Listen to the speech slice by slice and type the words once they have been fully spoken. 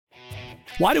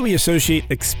Why do we associate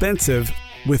expensive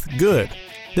with good?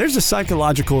 There's a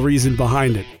psychological reason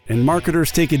behind it, and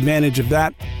marketers take advantage of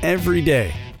that every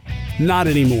day. Not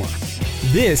anymore.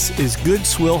 This is Good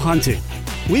Swill Hunting.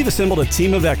 We've assembled a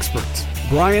team of experts.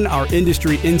 Brian, our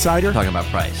industry insider, Talking about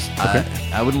price. Okay.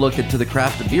 I would look into the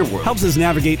craft and beer world. helps us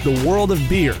navigate the world of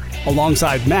beer,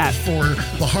 alongside Matt, For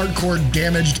the hardcore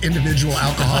damaged individual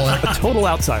alcoholic. a total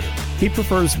outsider. He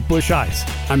prefers Busch Ice.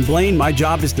 I'm Blaine. My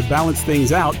job is to balance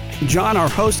things out. John, our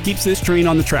host, keeps this train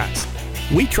on the tracks.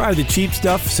 We try the cheap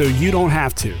stuff so you don't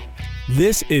have to.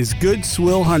 This is Good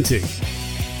Swill Hunting.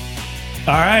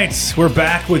 All right, we're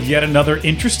back with yet another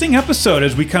interesting episode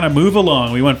as we kind of move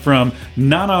along. We went from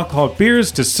non-alcoholic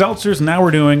beers to seltzers. Now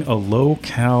we're doing a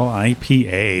low-cal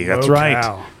IPA. That's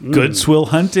Low-cal. right. Good Swill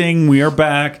Hunting. We are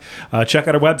back. Check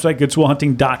out our website,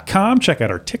 goodswillhunting.com. Check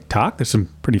out our TikTok. There's some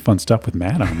pretty fun stuff with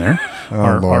Matt on there.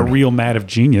 Our real Matt of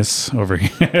Genius over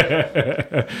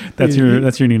here. That's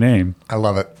your new name. I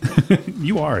love it.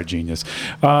 You are a genius.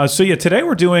 So yeah, today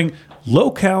we're doing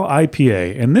low-cal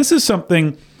IPA, and this is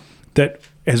something that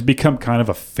has become kind of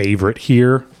a favorite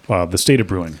here, the State of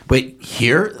Brewing. Wait,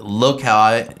 here?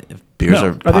 Low-cal beers No, are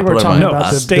I think popular we're talking among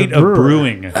about us? State the of brewery.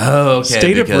 Brewing. Oh, okay.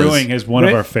 State of because- Brewing is one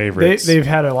of our favorites. They've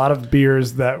had a lot of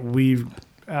beers that we've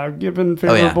given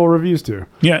favorable reviews to.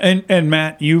 Yeah, and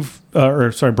Matt,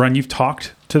 Brian, you've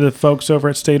talked to the folks over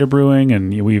at State of Brewing,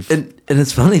 and we've And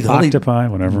it's funny, Octopi,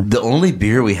 whatever. the only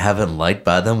beer we haven't liked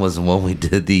by them was the one we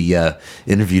did the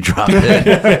interview drop in.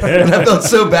 And I felt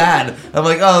so bad. I'm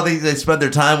like, oh, they spent their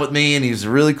time with me, and he's a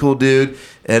really cool dude.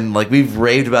 And like we've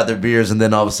raved about their beers, and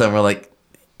then all of a sudden we're like,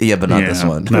 yeah, but not this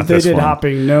one. Not But they this did one.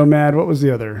 Hopping Nomad. What was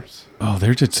the others? Oh,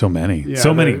 there did so many,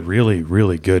 Yeah, many they- really,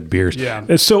 really good beers.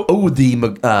 Yeah. So Oh,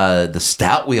 the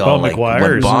stout we all like went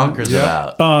McGuire's. bonkers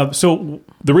about. So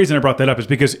the reason I brought that up is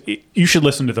because you should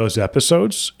listen to those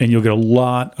episodes, and you'll get a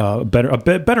lot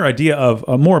better idea of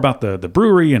more about the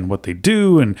brewery and what they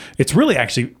do, and it's really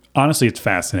actually honestly it's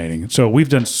fascinating. So we've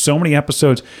done so many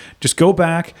episodes. Just go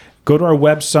back. Go to our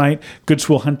website,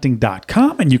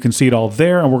 goodswillhunting.com, and you can see it all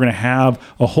there. And we're going to have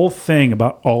a whole thing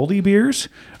about Aldi beers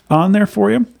on there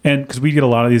for you. And because we get a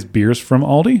lot of these beers from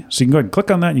Aldi. So you can go ahead and click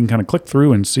on that. You can kind of click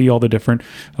through and see all the different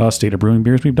State of Brewing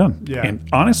beers we've done. Yeah. And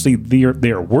honestly,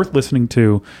 they are worth listening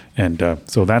to. And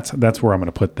so that's where I'm going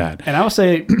to put that. And I will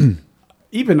say,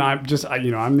 even I'm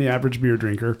the average beer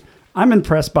drinker. I'm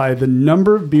impressed by the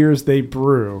number of beers they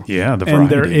brew. Yeah, the and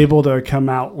they're variety. able to come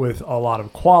out with a lot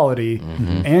of quality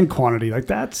and quantity. Like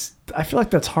I feel like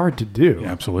that's hard to do.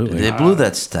 Yeah, absolutely. They blew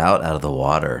that stout out of the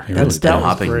water. really That stout was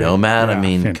hopping great. Nomad. I Yeah,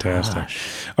 mean, Fantastic.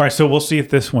 gosh. All right, so we'll see if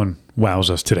this one wows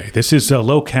us today. This is a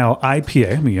low-cal IPA.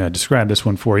 Let me describe this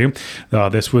one for you.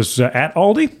 This was at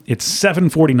Aldi. It's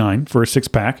 $7.49 for a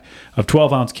 6-pack of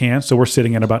 12-ounce cans, so we're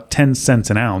sitting at about 10 cents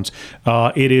an ounce.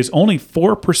 It is only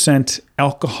 4%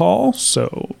 alcohol,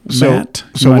 so Matt,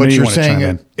 So I know what you you're wanna chime saying,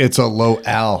 in. it's a low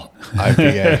al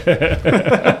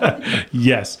IPA.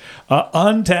 Yes.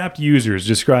 Untapped users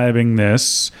describing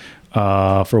this,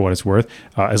 for what it's worth,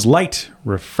 as light,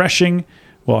 refreshing.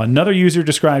 Well, another user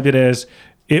described it as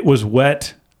it was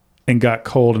wet and got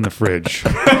cold in the fridge.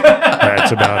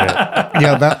 That's about it.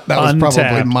 Yeah, that was probably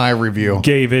Untapped. my review.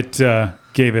 Gave it a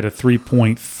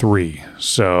 3.3.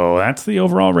 So that's the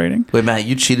overall rating. Wait, Matt,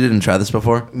 you cheated and tried this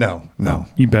before? No.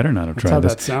 You better not have tried how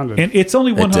this. that sounded. And it's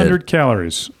only 100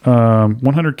 calories.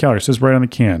 100 calories. It says right on the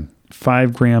can.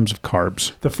 5 grams of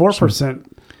carbs. The 4%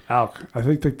 alc. I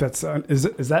think that's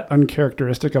is that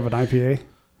uncharacteristic of an IPA?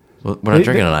 Well, we're not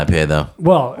drinking an IPA, though.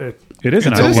 Well, It is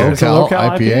an It's a IPA. it's a low-cal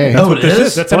low-cal IPA. Oh, it This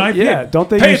is? That's an IPA. Yeah, don't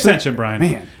they Pay usually- attention, Brian.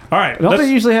 Man. All right. don't let's-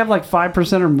 they usually have like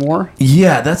 5% or more?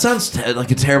 Yeah, that sounds like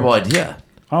a terrible idea.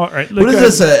 all right. What look,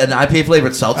 is this, an IPA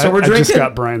flavored seltzer we're I drinking? just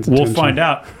got Brian's We'll attention. find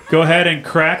out. Go ahead and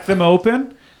crack them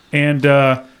open and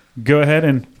go ahead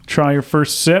and try your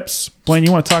first sips. Blaine,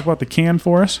 you want to talk about the can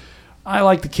for us? I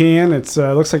like the can. It's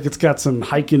looks like it's got some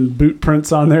hiking boot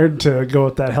prints on there to go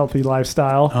with that healthy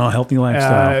lifestyle. Oh, healthy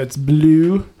lifestyle. It's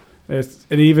blue.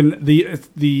 And even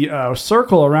the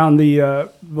circle around the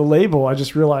label, I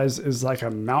just realized is like a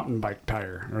mountain bike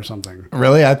tire or something.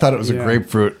 Really? I thought it was a Yeah.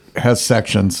 grapefruit. It has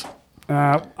sections.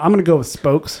 I'm gonna go with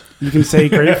spokes. You can say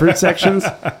grapefruit sections,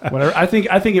 whatever. I think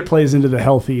it plays into the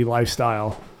healthy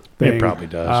lifestyle thing. It probably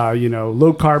does.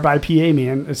 Low carb IPA,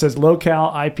 man. It says low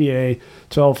cal IPA,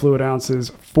 12 fluid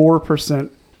ounces,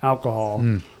 4% alcohol,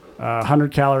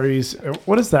 100 calories.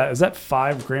 What is that? Is that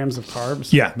 5 grams of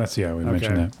carbs? Yeah, we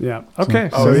mentioned that. Yeah. Okay.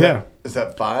 Oh, So is yeah. that, is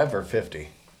that 5 or 50?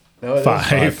 No, it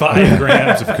is 5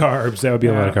 grams of carbs. That would be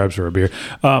a lot of carbs for a beer.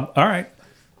 All right.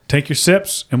 Take your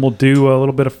sips, and we'll do a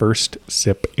little bit of first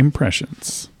sip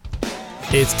impressions.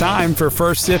 It's time for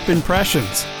First Sip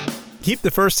Impressions. Keep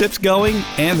the first sips going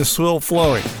and the swill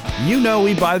flowing. You know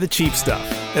we buy the cheap stuff.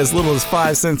 As little as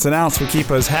 5 cents an ounce will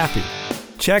keep us happy.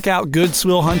 Check out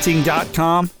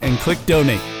goodswillhunting.com and click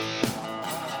donate.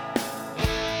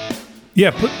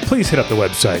 Yeah, please hit up the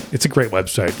website. It's a great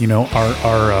website. You know,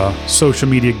 our social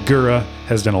media guru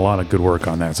has done a lot of good work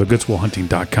on that. So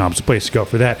goodswillhunting.com is the place to go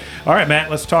for that. All right,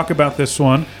 Matt, let's talk about this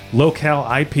one. Low-Cal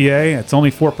IPA. It's only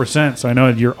 4%, so I know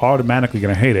you're automatically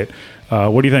going to hate it.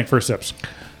 What do you think, first sips?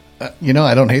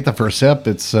 I don't hate the first sip.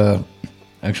 It's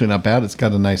actually not bad. It's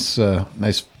got a nice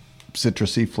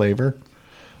citrusy flavor.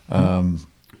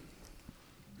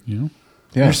 Yeah.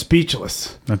 You're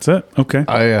speechless. That's it. Okay.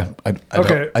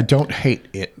 I don't hate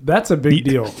it. That's a big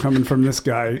deal coming from this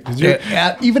guy. 'Cause you're-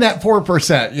 Even at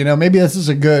 4%, maybe this is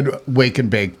a good wake and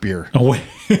bake beer. Oh,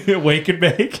 wake and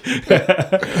bake? Isn't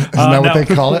that what they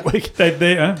call it?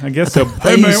 I guess so. I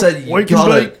thought you said you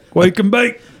called it. Wake and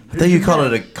bake. I think you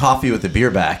called it a coffee with a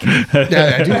beer back. Yeah,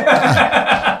 I do.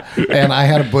 And I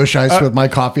had a Busch Ice with my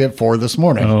coffee at 4 this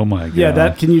morning. Oh my god. Yeah,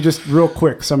 can you just real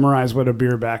quick summarize what a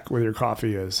beer back with your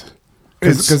coffee is?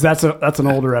 Because that's an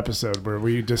older episode where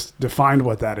we just defined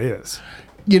what that is.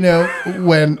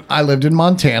 When I lived in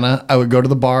Montana, I would go to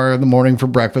the bar in the morning for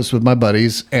breakfast with my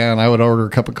buddies, and I would order a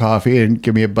cup of coffee and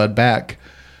give me a Bud back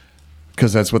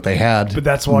because that's what they had. But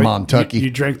that's why Montucky.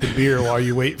 you drank the beer while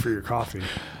you wait for your coffee.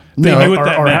 No, I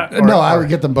I would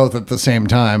get them both at the same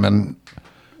time, and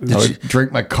I would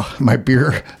drink my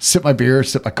beer, sip my beer,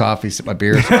 sip my coffee, sip my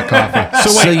beer, sip my coffee.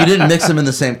 So you didn't mix them in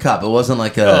the same cup. It wasn't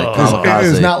like a kamikaze. It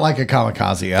was not like a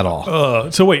kamikaze at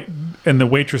all. So wait, and the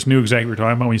waitress knew exactly what you were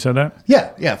talking about when you said that?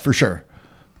 Yeah, for sure.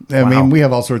 I mean, we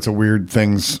have all sorts of weird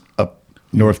things up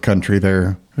North Country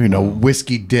there.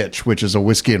 Whiskey ditch, which is a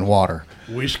whiskey and water.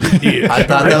 Whiskey ditch. I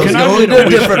thought that was going to a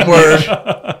different word.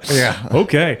 Yeah.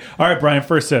 Okay. All right, Brian,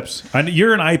 first sips.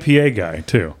 You're an IPA guy,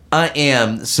 too. I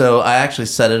am. So I actually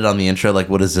said it on the intro, like,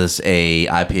 what is this, a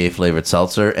IPA flavored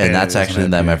seltzer? And that's actually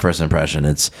my first impression.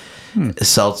 It's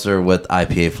seltzer with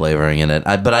IPA flavoring in it.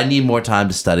 But I need more time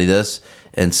to study this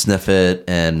and sniff it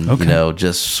and,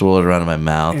 just swirl it around in my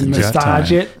mouth and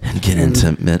massage it. And get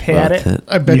intimate pat with it.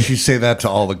 I bet you say that to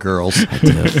all the girls. I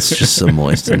do. It's just so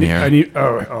moist in here.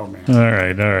 Oh,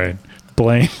 man. All right.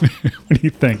 Blaine, what do you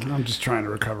think? I'm just trying to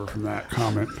recover from that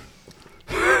comment.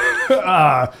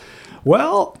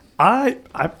 Well, I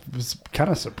was kind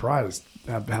of surprised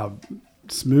at how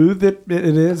smooth it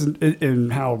is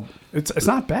and how it's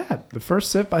not bad. The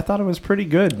first sip, I thought it was pretty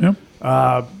good.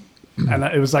 Yeah. And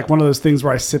it was like one of those things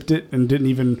where I sipped it and didn't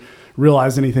even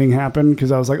realize anything happened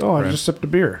because I was like, I just sipped a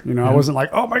beer. I wasn't like,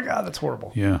 oh my God, that's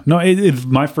horrible. Yeah. No,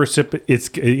 my first sip, it is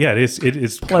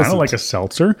kind of like a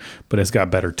seltzer, but it's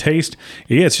got better taste.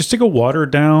 Yeah, it's just like a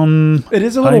watered down It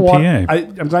is a little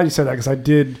IPA. I'm glad you said that because I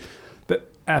did,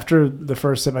 after the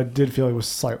first sip, I did feel it was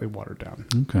slightly watered down.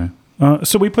 Okay.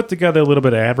 So we put together a little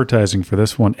bit of advertising for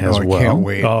this one as well. I can't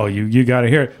wait. Oh, you got to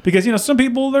hear it because some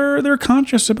people they're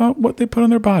conscious about what they put on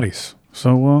their bodies.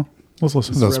 So let's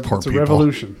listen. Those poor It's people. a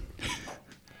revolution.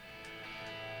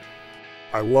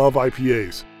 I love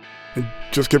IPAs and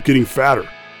just kept getting fatter.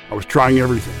 I was trying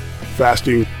everything.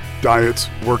 Fasting, diets,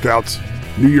 workouts,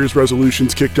 New Year's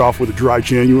resolutions kicked off with a dry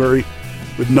January,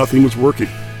 but nothing was working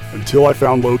until I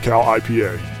found Low-Cal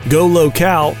IPA. Go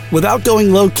low-cal without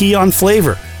going low-key on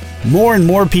flavor. More and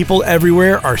more people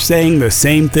everywhere are saying the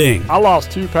same thing. I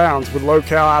lost 2 pounds with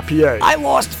Low-Cal IPA. I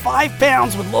lost 5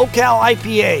 pounds with Low-Cal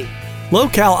IPA.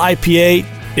 Low-Cal IPA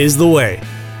is the way.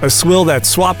 A swill that's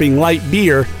swapping light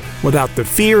beer without the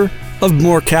fear of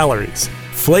more calories.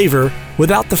 Flavor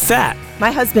without the fat.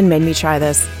 My husband made me try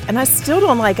this, and I still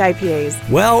don't like IPAs.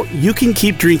 Well, you can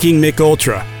keep drinking Mick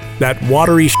Ultra, that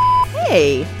watery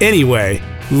Hey! Anyway,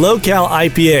 Low-Cal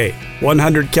IPA.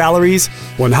 100 calories,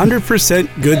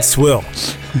 100% good swill.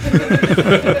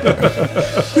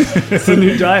 It's a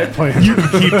new diet plan. You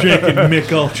can keep drinking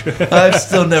Mick Ultra. I've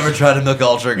still never tried a Milk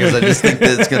Ultra because I just think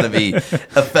that it's going to be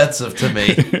offensive to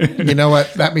me. You know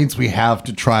what? That means we have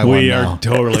to try one We now. are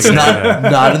totally It's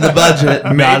not in the budget.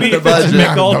 Not Maybe in the if it's budget.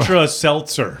 Mick Ultra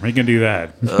seltzer, we can do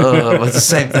that. It's the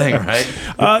same thing, right?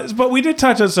 But we did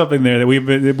touch on something there that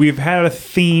we've had a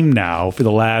theme now for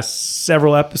the last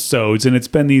several episodes, and it's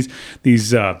been these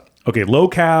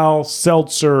low-cal,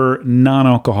 seltzer,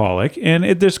 non-alcoholic, and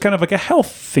there's kind of like a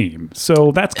health theme.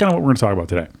 So that's kind of what we're going to talk about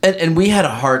today. And we had a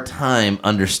hard time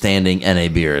understanding NA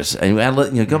beers. And we had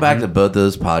to go back to both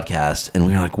those podcasts, and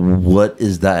we were like, what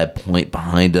is that point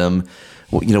behind them?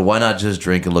 Why not just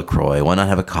drink a LaCroix? Why not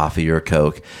have a coffee or a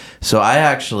Coke? So I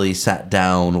actually sat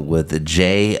down with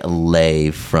Jay Lay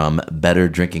from Better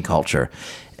Drinking Culture.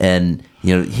 And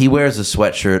he wears a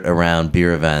sweatshirt around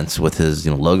beer events with his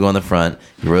logo on the front.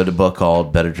 He wrote a book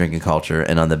called Better Drinking Culture,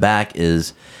 and on the back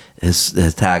is his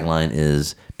tagline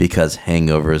is because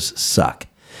hangovers suck.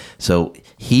 So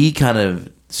he kind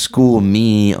of schooled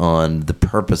me on the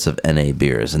purpose of NA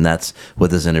beers, and that's what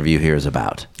this interview here is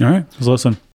about. All right, let's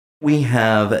listen. We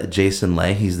have Jason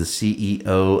Lay. He's the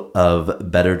CEO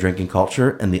of Better Drinking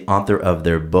Culture and the author of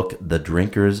their book, The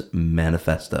Drinker's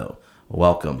Manifesto.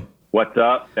 Welcome. What's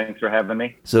up? Thanks for having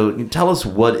me. So tell us,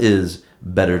 what is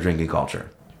Better Drinking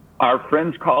Culture? Our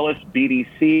friends call us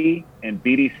BDC, and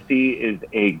BDC is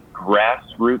a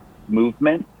grassroots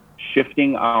movement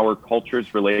shifting our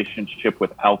culture's relationship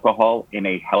with alcohol in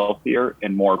a healthier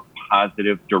and more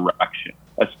positive direction.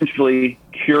 Essentially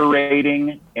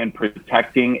curating and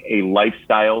protecting a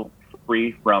lifestyle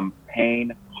free from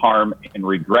pain, harm, and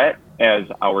regret, as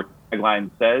our tagline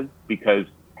says, because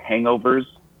hangovers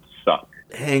suck.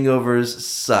 Hangovers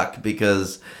suck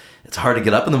because it's hard to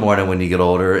get up in the morning when you get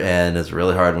older, and it's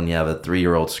really hard when you have a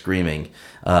 3-year-old screaming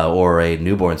or a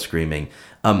newborn screaming.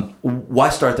 Why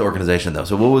start the organization, though?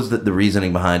 So what was the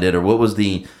reasoning behind it, or what was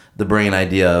the brilliant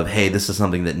idea of, hey, this is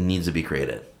something that needs to be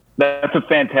created? That's a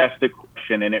fantastic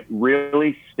question, and it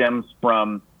really stems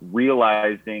from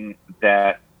realizing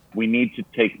that we need to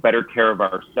take better care of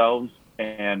ourselves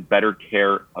and better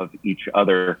care of each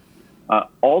other.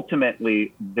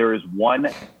 Ultimately, there is one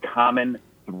common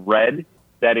thread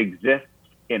that exists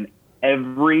in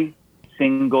every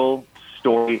single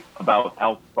story about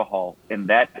alcohol, and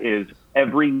that is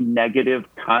every negative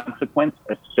consequence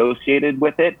associated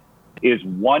with it is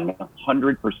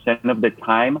 100% of the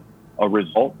time a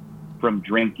result from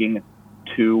drinking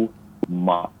too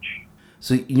much.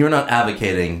 So you're not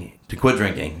advocating to quit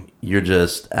drinking. You're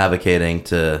just advocating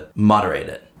to moderate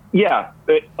it. Yeah,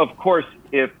 but of course,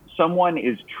 if someone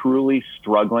is truly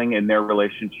struggling in their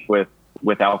relationship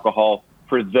with alcohol,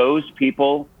 for those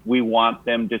people, we want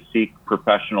them to seek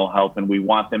professional help, and we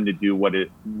want them to do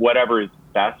whatever is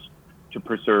best to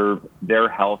preserve their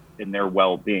health and their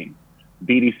well-being.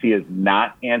 BDC is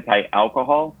not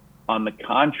anti-alcohol. On the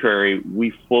contrary,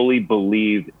 we fully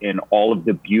believe in all of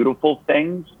the beautiful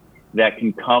things that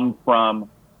can come from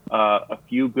a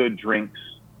few good drinks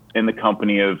in the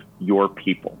company of your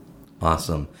people.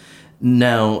 Awesome.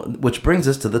 Now, which brings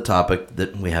us to the topic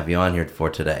that we have you on here for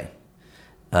today.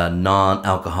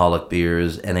 Non-alcoholic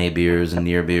beers, NA beers, and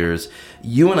near beers.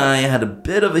 You and I had a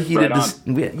bit of a heated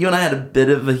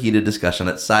discussion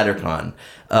at CiderCon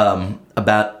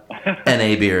about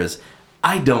NA beers.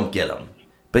 I don't get them,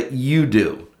 but you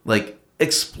do. Like,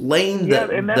 explain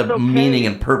the meaning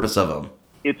and purpose of them.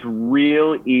 It's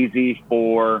real easy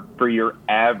for your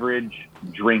average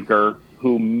drinker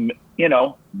who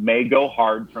may go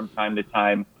hard from time to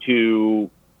time to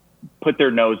put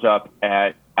their nose up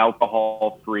at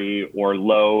alcohol-free or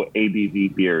low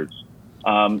ABV beers.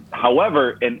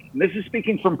 However, and this is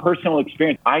speaking from personal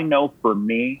experience, I know for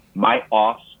me, my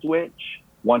off switch,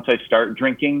 once I start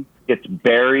drinking, gets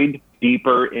buried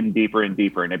deeper and deeper and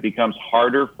deeper. And it becomes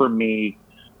harder for me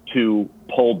to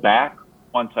pull back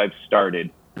once I've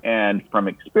started. And from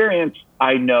experience,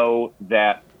 I know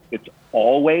that it's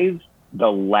always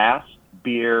the last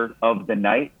beer of the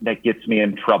night that gets me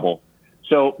in trouble.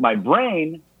 So my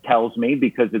brain tells me,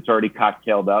 because it's already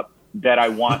cocktailed up, that I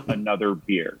want another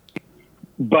beer.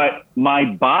 But my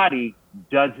body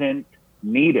doesn't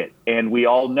need it. And we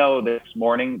all know this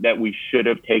morning that we should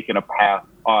have taken a pass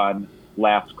on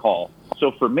last call.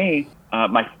 So for me,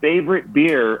 my favorite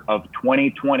beer of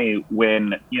 2020,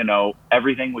 when,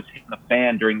 everything was hitting the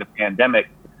fan during the pandemic,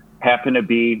 happened to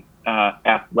be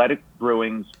Athletic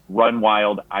Brewing's Run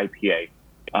Wild IPA.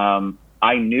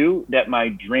 I knew that my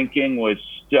drinking was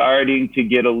starting to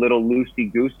get a little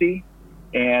loosey-goosey,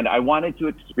 and I wanted to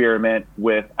experiment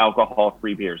with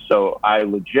alcohol-free beers. So I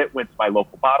legit went to my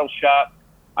local bottle shop.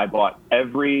 I bought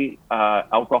every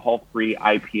alcohol-free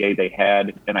IPA they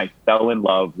had, and I fell in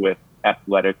love with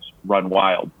Athletic's Run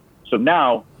Wild. So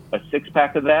now a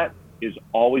 6-pack of that is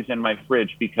always in my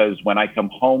fridge, because when I come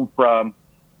home from,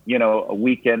 a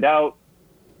weekend out,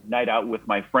 night out with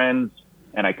my friends,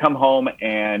 and I come home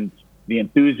and the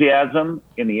enthusiasm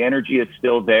and the energy is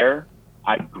still there,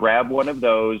 I grab one of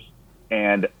those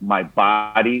and my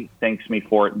body thanks me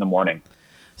for it in the morning.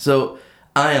 So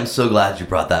I am so glad you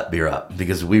brought that beer up,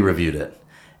 because we reviewed it.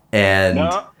 And,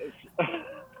 to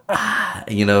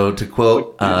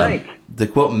quote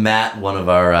Matt, one of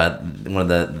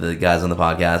the guys on the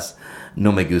podcast,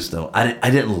 no me gusto. I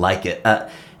didn't like it.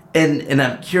 And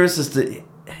I'm curious as to,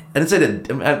 I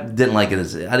didn't like it.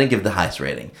 I didn't give it the highest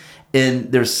rating.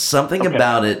 And there's something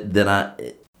about it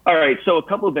that All right, so a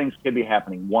couple of things could be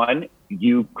happening. One,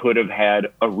 you could have had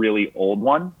a really old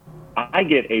one. I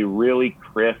get a really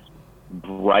crisp,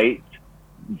 bright,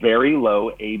 very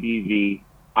low ABV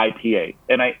IPA.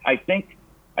 And I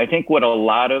think what a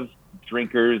lot of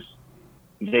drinkers,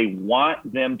 they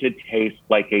want them to taste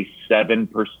like a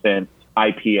 7%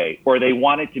 IPA, or they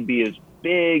want it to be as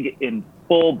big and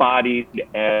full-bodied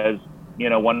as,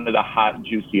 one of the hot,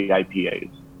 juicy IPAs.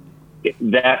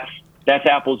 That's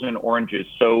apples and oranges.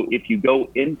 So if you go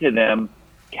into them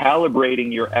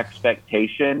calibrating your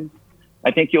expectation,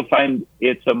 I think you'll find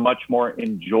it's a much more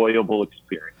enjoyable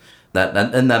experience.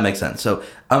 That makes sense. So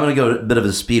I'm going to go a bit of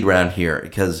a speed round here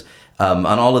because on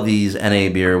all of these NA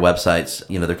beer websites,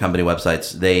 their company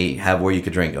websites, they have where you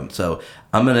could drink them. So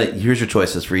here's your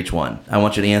choices for each one. I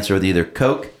want you to answer with either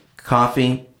Coke,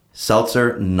 coffee,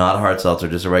 seltzer, not a hard seltzer,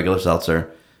 just a regular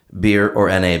seltzer, beer, or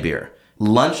NA beer.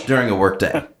 Lunch during a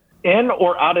workday. In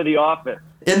or out of the office?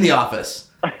 In the office.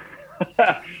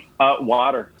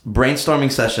 Water.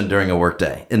 Brainstorming session during a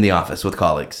workday in the office with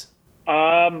colleagues.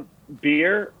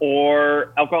 Beer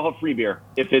or alcohol-free beer.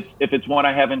 If it's one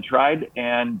I haven't tried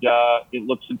and it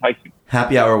looks enticing.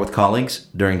 Happy hour with colleagues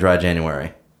during dry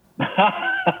January.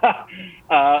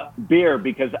 Beer,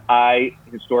 because I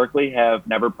historically have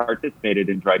never participated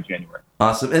in dry January.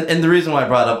 Awesome. And the reason why I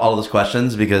brought up all of those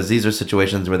questions, because these are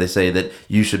situations where they say that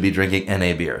you should be drinking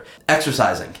NA beer.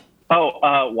 Exercising.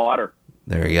 Water.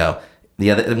 There you go.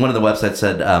 One of the websites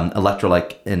said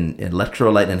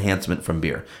electrolyte enhancement from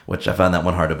beer, which I found that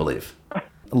one hard to believe.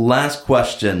 Last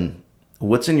question.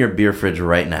 What's in your beer fridge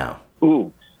right now?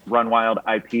 Ooh, Run Wild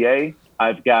IPA.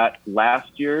 I've got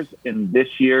last year's and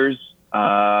this year's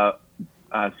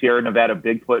Sierra Nevada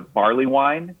Bigfoot barley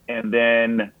wine. And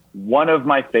then one of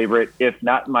my favorite, if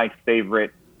not my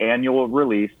favorite, annual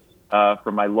release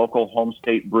from my local home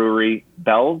state brewery,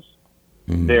 Bell's.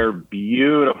 They're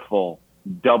beautiful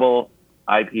double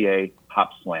IPA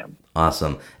Hop Slam.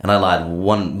 Awesome. And I lied.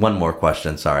 One more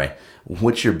question. Sorry.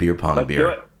 What's your beer pong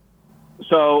beer?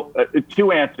 So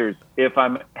two answers. If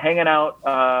I'm hanging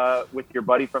out with your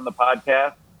buddy from the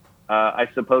podcast, I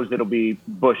suppose it'll be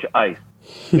Busch Ice.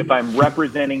 If I'm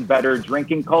representing better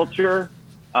drinking culture,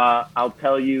 I'll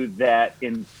tell you that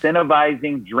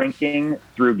incentivizing drinking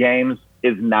through games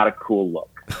is not a cool look.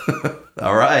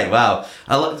 All right. Wow.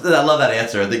 I love that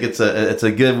answer. I think it's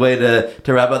a good way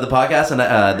to wrap up the podcast and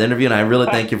the interview. And I really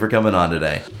thank you for coming on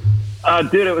today.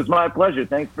 Dude, it was my pleasure.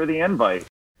 Thanks for the invite.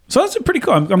 So that's pretty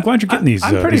cool. I'm glad you're getting these.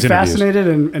 I'm pretty these fascinated,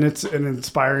 and it's an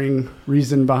inspiring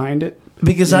reason behind it.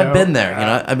 Because I've been there.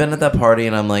 I've been at that party,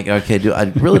 and I'm like, okay, dude, I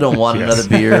really don't want another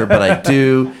beer, but I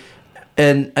do.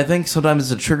 And I think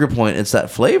sometimes it's a trigger point. It's that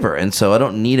flavor. And so I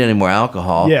don't need any more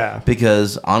alcohol. Yeah.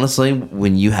 Because honestly,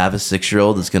 when you have a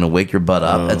 6-year-old that's going to wake your butt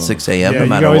up at 6 a.m. no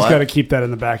matter you always what. got to keep that in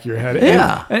the back of your head.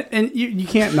 Yeah. And you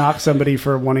can't knock somebody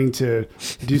for wanting to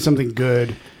do something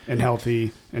good and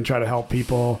healthy and try to help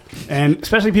people. And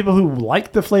especially people who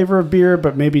like the flavor of beer,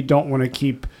 but maybe don't want to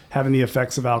keep having the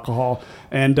effects of alcohol.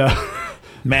 And,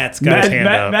 Matt's got his hand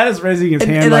up. Matt is raising his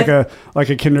hand like a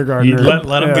kindergartner.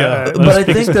 Let him go. But I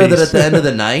think, though, that at the end of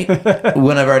the night,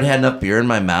 when I've already had enough beer in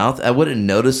my mouth, I wouldn't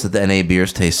notice that the NA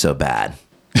beers taste so bad.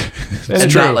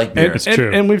 It's not like beer. It's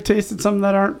true. And we've tasted some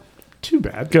that aren't too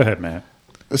bad. Go ahead, Matt.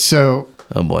 So,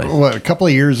 oh boy, a couple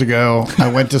of years ago,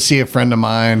 I went to see a friend of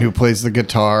mine who plays the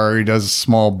guitar. He does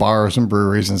small bars and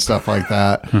breweries and stuff like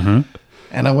that. Mm-hmm.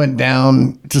 And I went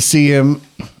down to see him.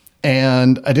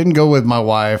 And I didn't go with my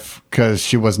wife because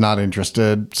she was not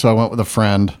interested. So I went with a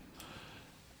friend.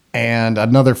 And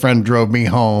another friend drove me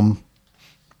home.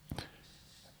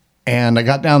 And I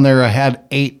got down there. I had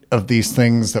 8 of these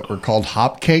things that were called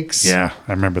hop cakes. Yeah,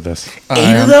 I remember this.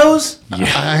 8 of those?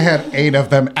 Yeah. I had 8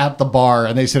 of them at the bar.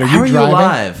 And they said, How are you driving?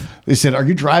 alive? They said, are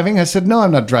you driving? I said, no,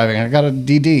 I'm not driving. I got a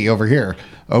DD over here.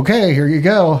 Okay, here you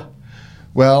go.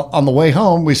 Well, on the way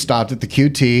home, we stopped at the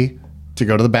QT to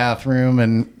go to the bathroom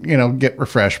and, get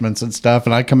refreshments and stuff.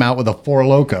 And I come out with a 4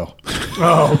 Loco.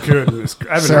 Oh, goodness.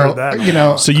 I haven't heard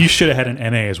that. So you should have had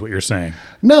an NA is what you're saying.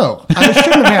 No, I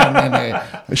shouldn't have had an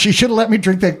NA. She should have let me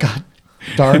drink that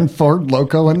darn Ford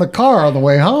Loco in the car on the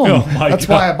way home. Oh, That's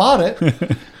why I bought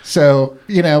it. So,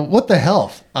 what the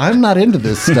hell? I'm not into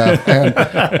this stuff.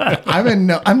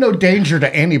 And I'm no danger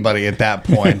to anybody at that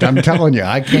point. I'm telling you,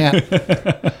 I can't.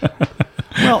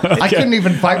 Well, I couldn't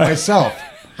even fight myself.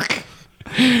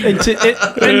 And that's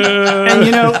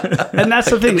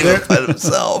the thing.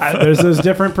 There's those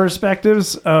different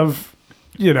perspectives of,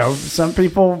 some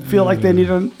people feel like they need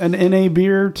an NA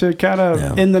beer to kind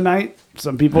of end the night.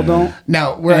 Some people don't.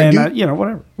 Now,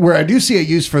 whatever. Where I do see a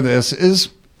use for this is.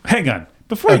 Hang on.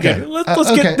 Before you get,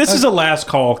 let's get. This is a last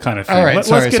call kind of thing. All right, let's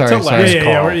get to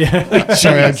last call.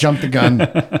 Sorry, I jumped the gun.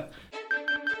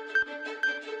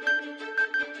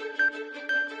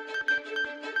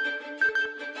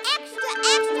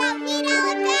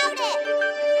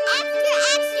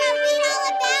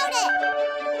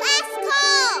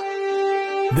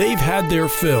 They've had their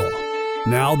fill.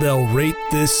 Now they'll rate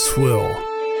this swill.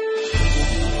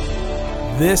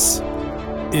 This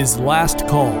is Last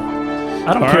Call.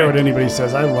 I don't All care right. what anybody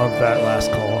says. I love that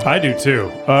last call. I do too.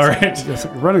 All right. Just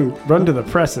run to the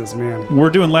presses, man. We're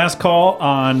doing Last Call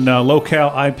on Low-Cal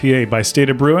IPA by State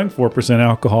of Brewing, 4%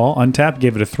 alcohol. Untapped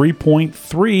gave it a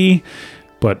 3.3,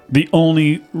 but the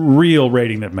only real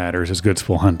rating that matters is Good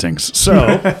Swill Hunting's.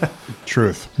 So,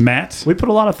 Truth. Matt, We put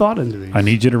a lot of thought into these. I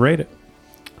need you to rate it.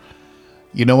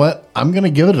 You know what? I'm going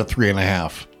to give it a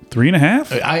 3.5.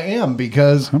 3.5? I am,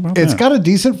 because about it's that? got a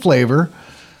decent flavor.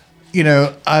 You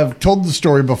know, I've told the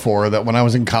story before that when I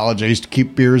was in college, I used to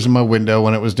keep beers in my window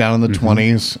when it was down in the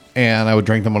 20s, and I would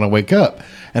drink them when I wake up.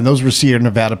 And those were Sierra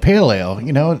Nevada Pale Ale.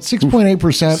 You know, it's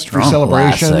 6.8% for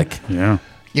celebration. Classic. Yeah.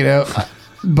 You know,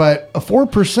 but a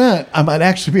 4%, I might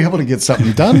actually be able to get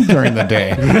something done during the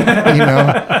day. You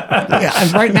know, yeah,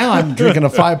 and right now I'm drinking a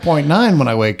 5.9 when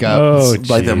I wake up. Oh, It's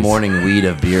like the jeez. morning weed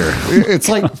of beer. It's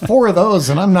like 4 of those,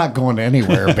 and I'm not going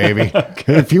anywhere, baby.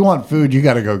 If you want food, you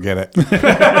got to go get it.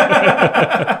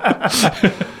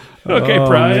 Okay, Oh,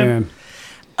 Brian.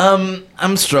 man.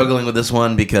 I'm struggling with this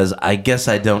one because I guess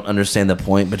I don't understand the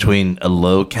point between a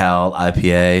low-cal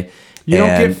IPA You don't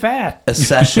and get fat. a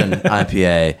session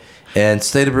IPA. And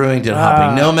State of Brewing did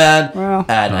Hopping Nomad, well.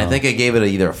 and I think I gave it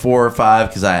either a 4 or 5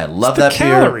 because I love The that beer.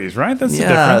 calories, right? That's the Yeah,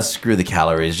 difference. screw the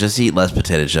calories. Just eat less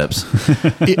potato chips.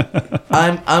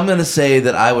 I'm gonna say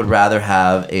that I would rather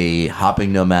have a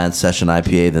Hopping Nomad Session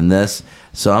IPA than this,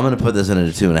 so I'm gonna put this in at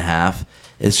a 2.5.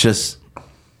 It's just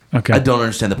Okay. I don't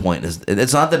understand the point.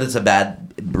 It's not that it's a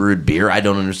bad brewed beer. I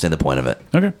don't understand the point of it.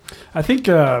 Okay. I think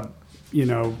you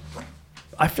know,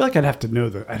 I feel like I'd have to know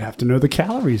the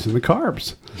calories and the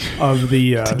carbs of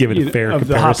the to give it a fair of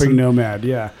the comparison. Hopping Nomad.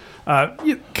 Yeah,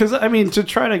 because I mean, to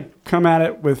try to come at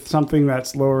it with something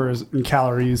that's lower in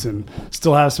calories and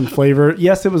still have some flavor.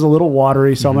 Yes, it was a little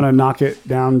watery, so I'm going to knock it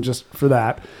down just for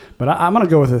that. But I'm going to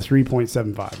go with a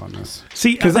 3.75 on this.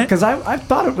 See, because I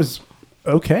thought it was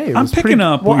okay. It I'm was picking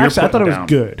up what Well, you're actually, I thought it was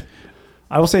putting down. good.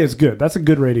 I will say it's good. That's a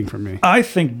good rating for me. I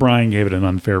think Brian gave it an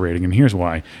unfair rating, and here's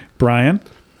why. Brian,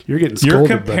 You're getting you're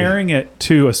scolded, comparing it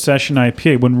to a session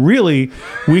IPA when really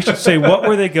we should say, what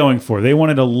were they going for? They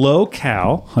wanted a low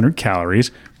cal, 100 calories,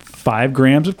 5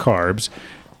 grams of carbs,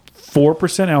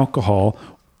 4% alcohol.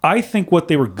 I think what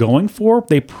they were going for,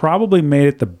 they probably made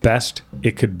it the best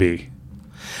it could be.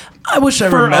 I wish I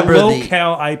For remember a low the.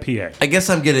 cal IPA. I guess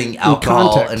I'm getting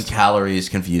alcohol context. and calories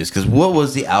confused because what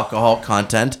was the alcohol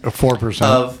content A 4%.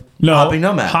 of No, Hopping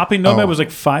Nomad? Hopping Nomad Oh. was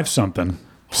like 5 something.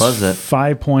 Was it?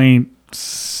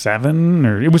 5.7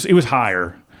 or it was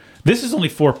higher. This is only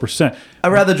 4%.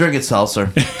 I'd rather drink it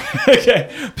seltzer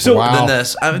Okay. So Wow. than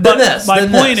this. Than But this. my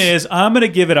than point this. is, I'm going to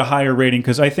give it a higher rating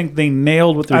because I think they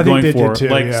nailed what they're I think going they for, did too,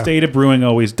 like yeah. State of Brewing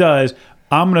always does.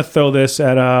 I'm going to throw this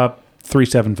at a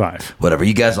 3.75. Whatever.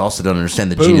 You guys also don't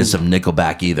understand the genius of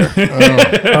Nickelback either.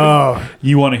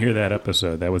 You want to hear that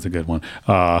episode? That was a good one.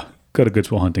 Go to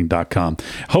goodswillhunting.com.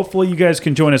 Hopefully, you guys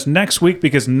can join us next week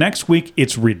because next week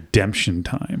it's redemption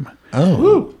time.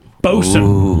 Oh. Bosun.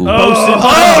 Bosun.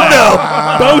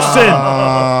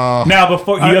 Bosun. Now,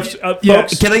 before you have,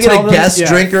 folks, Can I get Tell a them- guest yeah.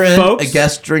 drinker in? Folks? A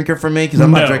guest drinker for me? Because I'm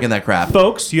not No. drinking that crap.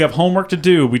 Folks, you have homework to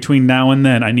do between now and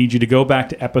then. I need you to go back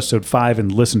to episode 5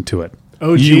 and listen to it.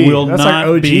 OG. You will That's not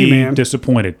our OG, be man.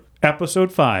 disappointed.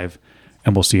 Episode 5,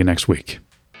 and we'll see you next week.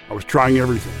 I was trying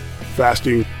everything.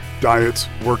 Fasting, diets,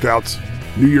 workouts,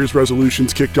 New Year's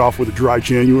resolutions kicked off with a dry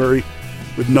January,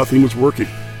 but nothing was working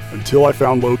until I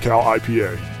found Low Cal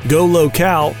IPA. Go low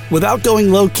cal without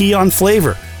going low key on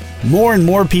flavor. More and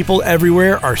more people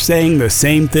everywhere are saying the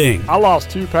same thing. I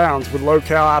lost 2 pounds with Low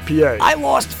Cal IPA. I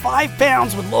lost 5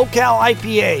 pounds with Low Cal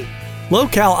IPA. Low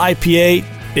Cal IPA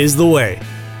is the way.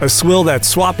 A swill that's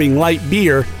swapping light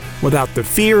beer without the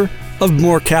fear of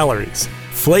more calories.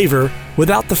 Flavor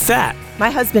without the fat.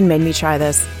 My husband made me try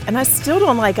this, and I still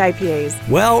don't like IPAs.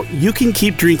 Well, you can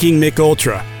keep drinking Mick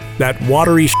Ultra, that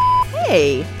watery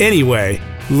Hey, anyway.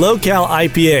 Low Cal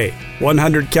IPA,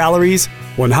 100 calories,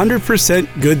 100%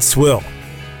 good swill.